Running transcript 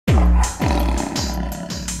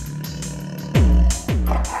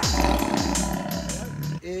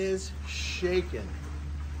is shaking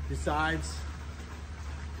besides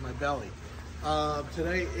my belly.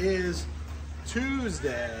 Today is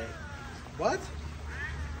Tuesday. What?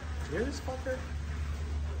 Hear this fucker?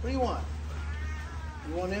 What do you want?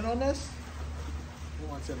 You want in on this? Who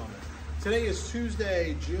wants in on this? Today is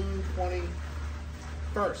Tuesday, June 21st,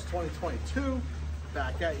 2022.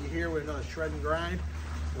 Back at you here with another shred and grind.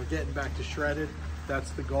 We're getting back to shredded.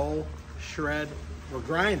 That's the goal. Shred. We're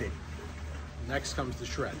grinding. Next comes the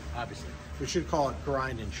shred, obviously. We should call it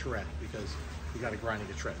grind and shred because you got to grind and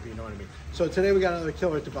get shred, you know what I mean? So today we got another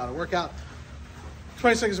killer Tabata workout.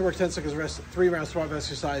 20 seconds of work, 10 seconds of rest, 3 rounds, 12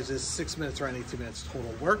 exercises, 6 minutes around 18 minutes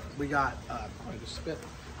total work. We got, I just spit.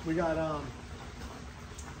 We got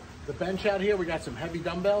the bench out here. We got some heavy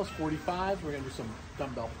dumbbells, 45. We're gonna do some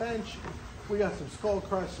dumbbell bench. We got some skull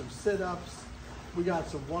crush, some sit-ups. We got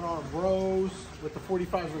some one-arm rows. With the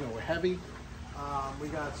 45s, we're gonna go heavy. We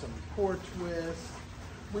got some core twists.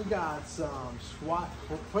 We got some squat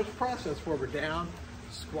push press. That's where we're down.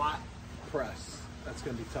 Squat press. That's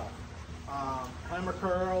gonna be tough. Hammer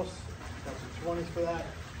curls. Got some 20s for that,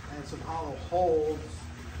 and some hollow holds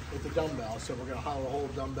with the dumbbell. So we're gonna hollow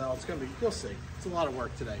hold dumbbell. It's gonna be, you'll see. It's a lot of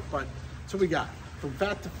work today, but that's what we got. From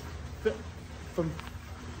fat to fit, from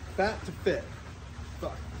fat to fit,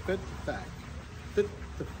 fuck, fit to fat, fit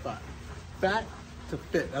to fat, fat to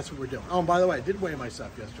fit. That's what we're doing. Oh, and by the way, I did weigh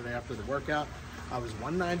myself yesterday after the workout. I was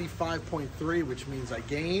 195.3, which means I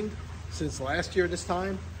gained since last year this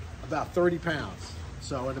time about 30 pounds.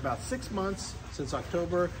 So in about 6 months, since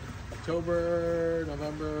October, November,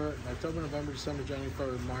 December, January,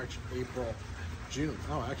 February, March, April, June.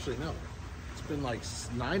 Oh, actually, no. It's been like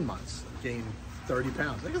 9 months, gained 30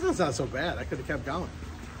 pounds. I guess that's not so bad. I could have kept going.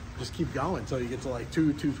 Just keep going until you get to like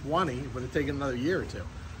 220, but it'd taken another year or two.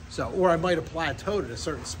 So, or I might have plateaued at a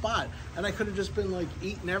certain spot, and I could have just been like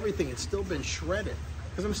eating everything and still been shredded,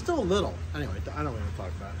 because I'm still little. Anyway, I don't want to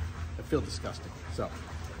talk about it. I feel disgusting. So,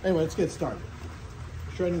 anyway, let's get started.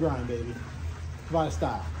 Shred and grind, baby. Tabata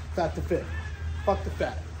style. Fat to fit. Fuck the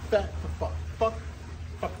fat. Fat to fuck. Fuck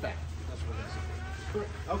fat. That's what it is.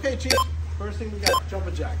 Okay, Chief. First thing we got,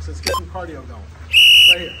 jumping jacks. Let's get some cardio going.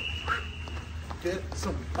 Right here. Get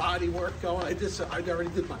some body work going. I already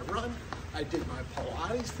did my run. I did my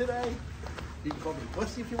Pilates today. You can call me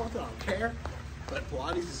pussy if you want to. I don't care. But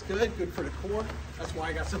Pilates is good for the core. That's why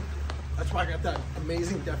I got that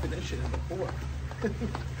amazing definition in the core.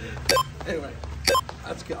 Anyway,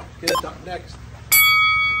 let's go. Get it done. Next.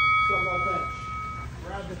 Dumbbell bench.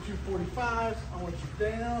 Grab the 245s. I want you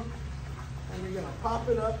down. And you're gonna pop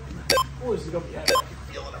it up. Oh, this is gonna be heavy. I can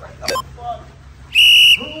feel it right now. Fuck.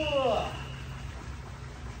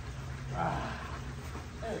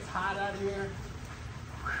 And it's hot out here.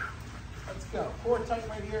 Let's go. Core tight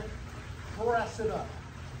right here. Press it up.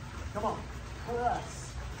 Come on.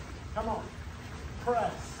 Press. Come on.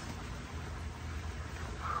 Press.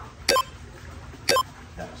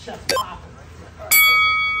 Got the chest popping right here.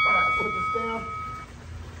 All right. Put this down.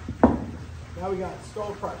 Now we got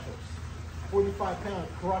skull crushers. 45-pound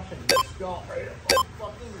crushing the skull right here. Oh,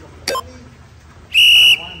 fuck, this is a funny. I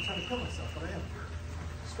don't know why I'm trying to kill myself, but I am.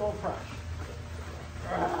 Skull crush.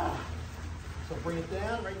 So bring it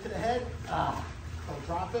down right to the head. Don't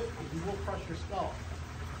drop it, because you will crush your skull.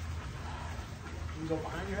 You can go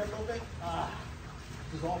behind your head a little bit.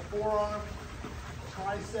 This is all forearm,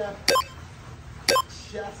 tricep,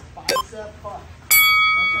 chest, bicep. Fuck.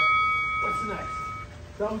 Okay. What's next?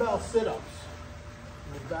 Dumbbell sit-ups.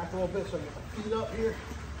 Move back a little bit so I get my feet up here.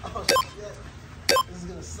 Oh shit. This is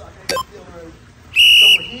gonna suck. I can feel it already. So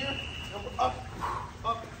we're here, and we're up,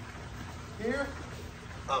 up, here,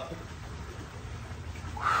 up.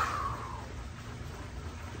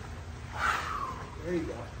 There you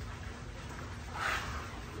go.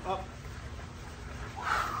 Up,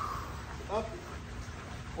 up,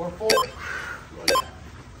 or forward. Like that.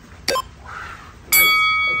 Nice.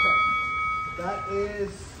 Okay.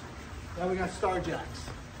 Now we got star jacks.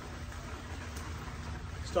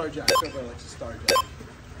 Star jacks. Everybody likes a star jack.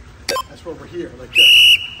 That's where we're here, like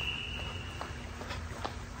this.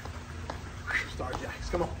 Star jacks.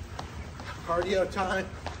 Come on. Cardio time,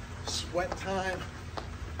 sweat time,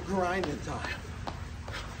 grinding time.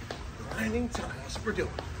 Grinding time. That's what we're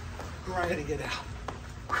doing. Grinding it out.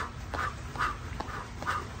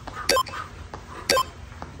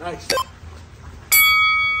 Nice. Then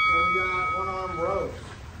we got one-arm rows.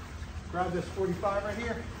 Grab this 45 right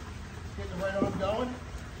here. Get the right arm going.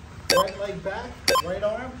 Right leg back. Right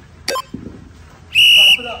arm.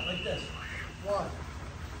 Pop it up like this. One.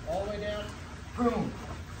 All the way down. Boom.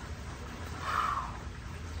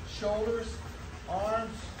 Shoulders,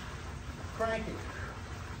 arms, cranking.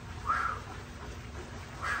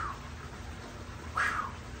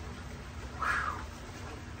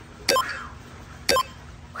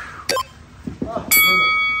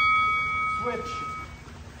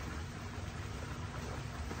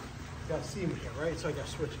 want to see me here, right? So I got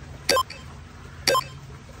to switch it.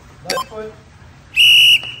 Left foot,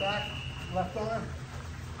 back, left arm,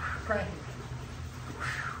 crank it.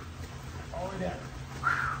 All the way down.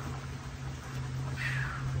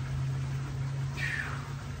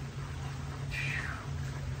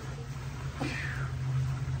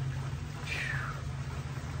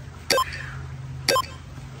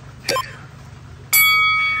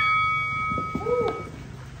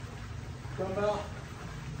 Dumbbell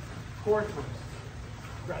core twist.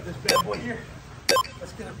 Grab this bad boy here.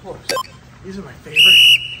 Let's get up close. These are my favorite.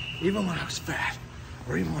 Even when I was fat,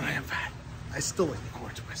 or even when I am fat, I still like the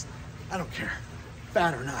core twist. I don't care,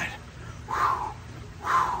 fat or not.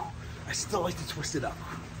 I still like to twist it up.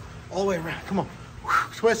 All the way around, come on.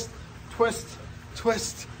 Twist, twist,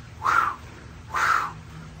 twist.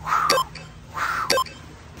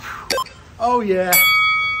 Oh yeah,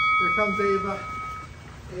 here comes Ava.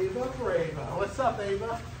 Ava Brava. What's up,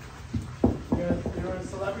 Ava? You're doing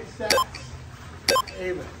celebrity stats.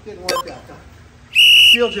 Ava, getting workout done.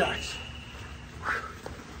 Steel jacks.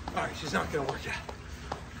 All right, she's not gonna work out.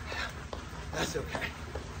 That's okay.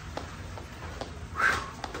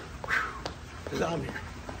 Because I'm here.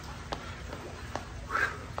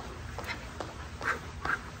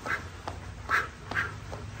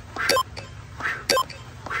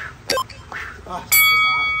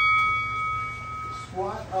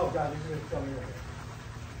 Squat. Oh God, he's gonna tell me right here.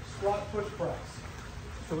 Squat, push, press.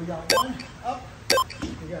 So we got one up.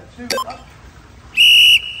 We got two up. All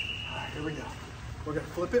right, here we go. We're gonna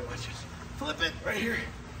flip it. Watch this. Flip it right here.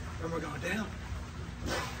 And we're going down.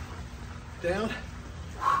 Down.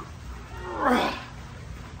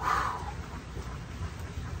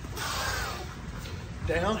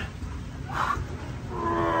 Down.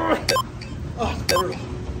 Oh, it's brutal.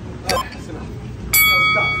 All right, that's enough. That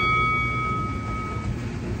was tough.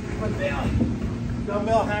 Went down.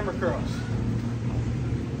 Dumbbell hammer curls.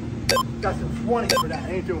 Got some 20s for that.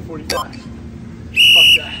 I ain't doing 45s. Fuck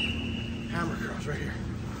that. Hammer curls right here.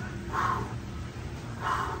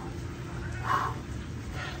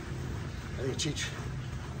 I think Cheech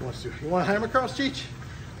wants to. You want hammer curls, Cheech?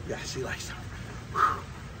 Yes, he likes them.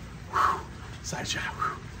 Side shot.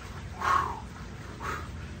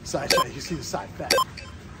 Side shot. You see the side fat.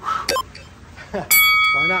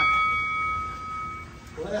 Why not?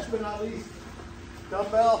 Last but not least,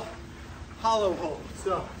 dumbbell hollow hold.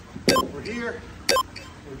 So we're here,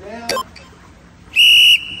 we're down,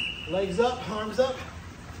 legs up, arms up,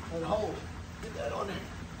 and hold. Get that on there.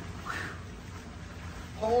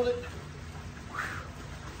 Hold it.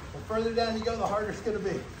 The further down you go, the harder it's going to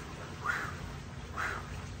be.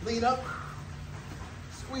 Lean up,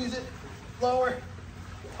 squeeze it, lower,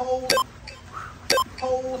 hold,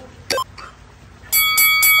 hold.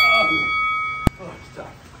 Oh, it's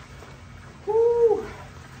tough. Woo!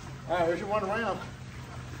 All right, there's your one round.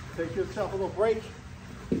 Take yourself a little break.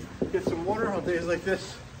 Get some water. On days like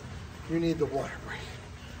this, you need the water break.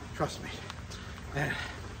 Trust me. And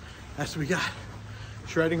that's what we got.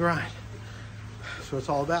 Shred and grind. That's what it's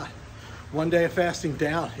all about. One day of fasting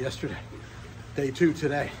down yesterday. Day 2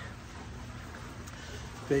 today.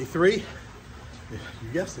 Day 3, you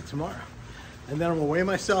guessed it, tomorrow. And then I'm gonna weigh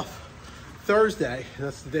myself Thursday.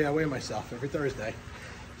 That's the day I weigh myself, every Thursday.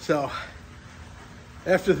 So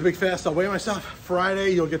after the big fast, I'll weigh myself. Friday,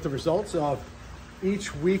 you'll get the results of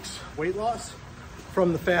each week's weight loss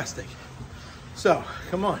from the fasting. So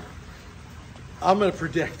come on. I'm gonna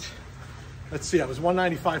predict. Let's see, I was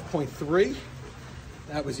 195.3.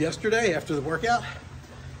 That was yesterday after the workout.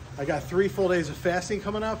 I got 3 full days of fasting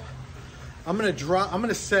coming up. I'm gonna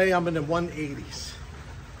say I'm in the 180s.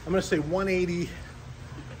 I'm gonna say 188.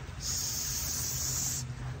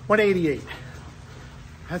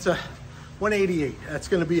 That's a 188. That's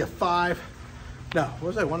gonna be a 5. No, what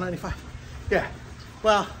was I, 195? Yeah,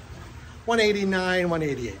 well, 189,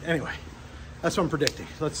 188. Anyway, that's what I'm predicting.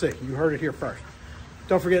 Let's see, you heard it here first.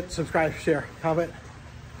 Don't forget, subscribe, share, comment,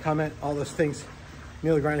 all those things.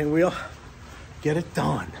 Neil the Grinding Wheel, get it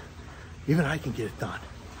done. Even I can get it done.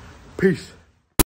 Peace.